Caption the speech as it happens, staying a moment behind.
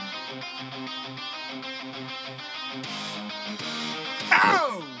Oh,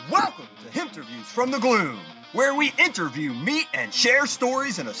 welcome to Himterviews from the Gloom, where we interview, meet, and share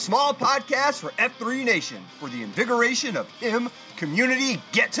stories in a small podcast for F3 Nation for the invigoration of him community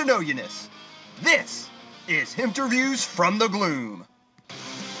get-to-know-you-ness. This is Himterviews from the Gloom.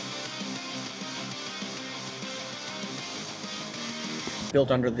 Built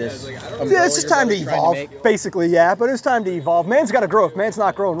under this. Yeah, it's just time to evolve. Basically, yeah, but it's time to evolve. Man's got to grow. If man's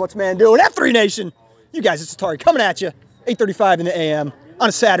not growing, what's man doing? F3 Nation! You guys, it's Atari coming at you. 8:35 in the a.m. on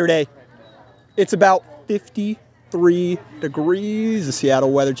a Saturday. It's about 53 degrees. The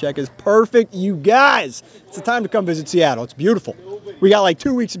Seattle weather check is perfect. You guys, it's the time to come visit Seattle. It's beautiful. We got like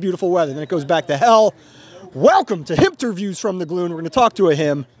 2 weeks of beautiful weather, then it goes back to hell. Welcome to Himterviews from the Gloom. We're going to talk to a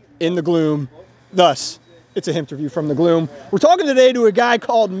him in the gloom. Thus, it's a Himterview from the Gloom. We're talking today to a guy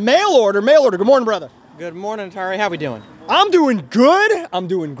called Mail Order. Mail Order, good morning, brother. Good morning, Atari. How we doing? I'm doing good. I'm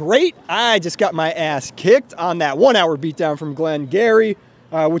doing great. I just got my ass kicked on that 1 hour beatdown from Glenn Gary,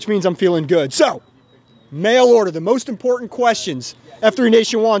 which means I'm feeling good. So, Mail Order, the most important questions F3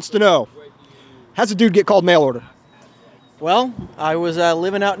 Nation wants to know. How's a dude get called Mail Order? Well, I was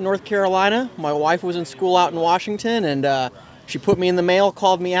living out in North Carolina. My wife was in school out in Washington, and she put me in the mail,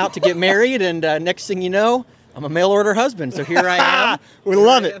 called me out to get married, and next thing you know, I'm a mail order husband. So here I am. We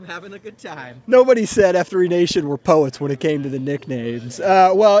love it. I'm having a good time. Nobody said F3 Nation were poets when it came to the nicknames.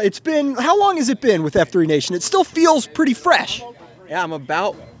 Well, it's been, how long has it been with F3 Nation? It still feels pretty fresh. Yeah, I'm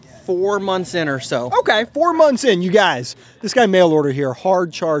about 4 months in or so. Okay, 4 months in, you guys. This guy Mail Order here,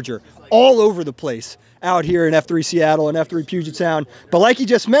 hard charger, all over the place out here in F3 Seattle and F3 Puget Sound. But like he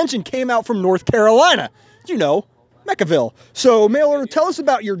just mentioned, came out from North Carolina. You know, Meckaville. So, Mail Order, tell us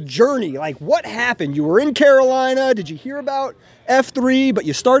about your journey. Like, what happened? You were in Carolina. Did you hear about F3, but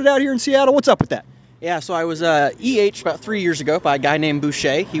you started out here in Seattle? What's up with that? Yeah, so I was EH about 3 years ago by a guy named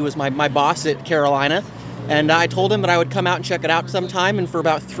Boucher. He was my boss at Carolina. And I told him that I would come out and check it out sometime. And for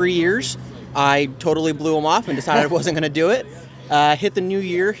about 3 years, I totally blew him off and decided I wasn't going to do it. Hit the new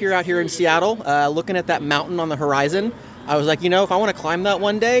year out here in Seattle, looking at that mountain on the horizon. I was like, you know, if I want to climb that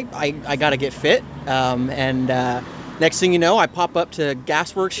one day, I got to get fit. Next thing you know, I pop up to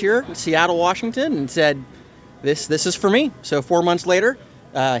Gasworks here in Seattle, Washington, and said, this is for me. So 4 months later,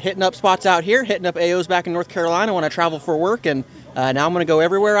 hitting up spots out here, hitting up AOs back in North Carolina when I travel for work, and now I'm going to go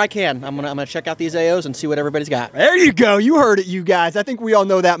everywhere I can. I'm gonna check out these AOs and see what everybody's got. There you go. You heard it, you guys. I think we all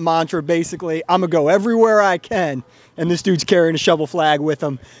know that mantra, basically. I'm going to go everywhere I can. And this dude's carrying a shovel flag with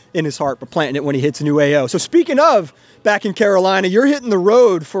him in his heart, but planting it when he hits a new AO. So speaking of back in Carolina, you're hitting the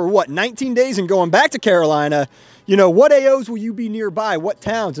road for, 19 days and going back to Carolina. You know, what AOs will you be nearby? What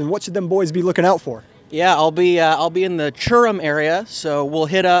towns? And what should them boys be looking out for? Yeah, I'll be in the Churum area, so we'll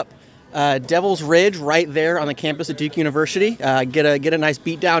hit up Devil's Ridge right there on the campus at Duke University. Get a nice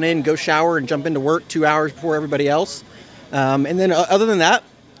beat down in, go shower, and jump into work 2 hours before everybody else. And then other than that,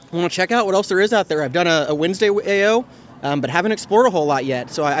 I want to check out what else there is out there. I've done a Wednesday AO, but haven't explored a whole lot yet.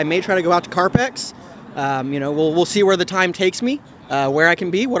 So I may try to go out to Carpex. We'll see where the time takes me, where I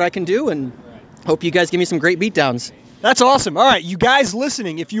can be, what I can do, and hope you guys give me some great beatdowns. That's awesome. All right, you guys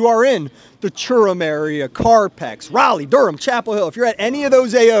listening, if you are in the Churum area, Carpex, Raleigh, Durham, Chapel Hill, if you're at any of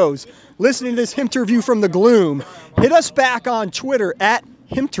those AOs listening to this Himterview from the Gloom, hit us back on Twitter at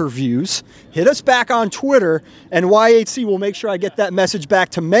Himterviews. Hit us back on Twitter, and YHC will make sure I get that message back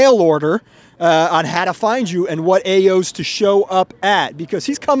to Mail Order on how to find you and what AOs to show up at, because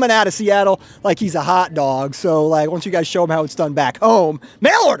he's coming out of Seattle like he's a hot dog. So, once you guys show him how it's done back home,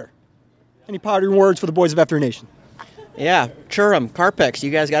 Mail Order. Any parting words for the boys of F3 Nation? Yeah, Churum, Carpex,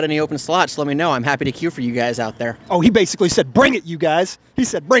 you guys got any open slots, let me know. I'm happy to queue for you guys out there. Oh, he basically said, bring it, you guys. He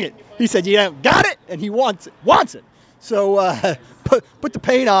said, bring it. He said, got it, and he wants it. So put the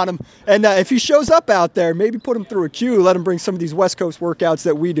paint on him, and if he shows up out there, maybe put him through a queue, let him bring some of these West Coast workouts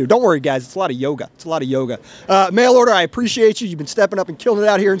that we do. Don't worry, guys, it's a lot of yoga. Mail Order, I appreciate you. You've been stepping up and killing it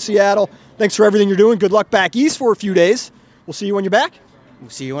out here in Seattle. Thanks for everything you're doing. Good luck back east for a few days. We'll see you when you're back. We'll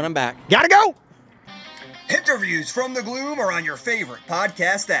see you when I'm back. Gotta go! Himterviews from the Gloom are on your favorite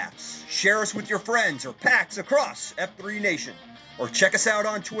podcast apps. Share us with your friends or packs across F3 Nation. Or check us out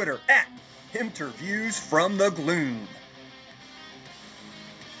on Twitter at Himterviews from the Gloom.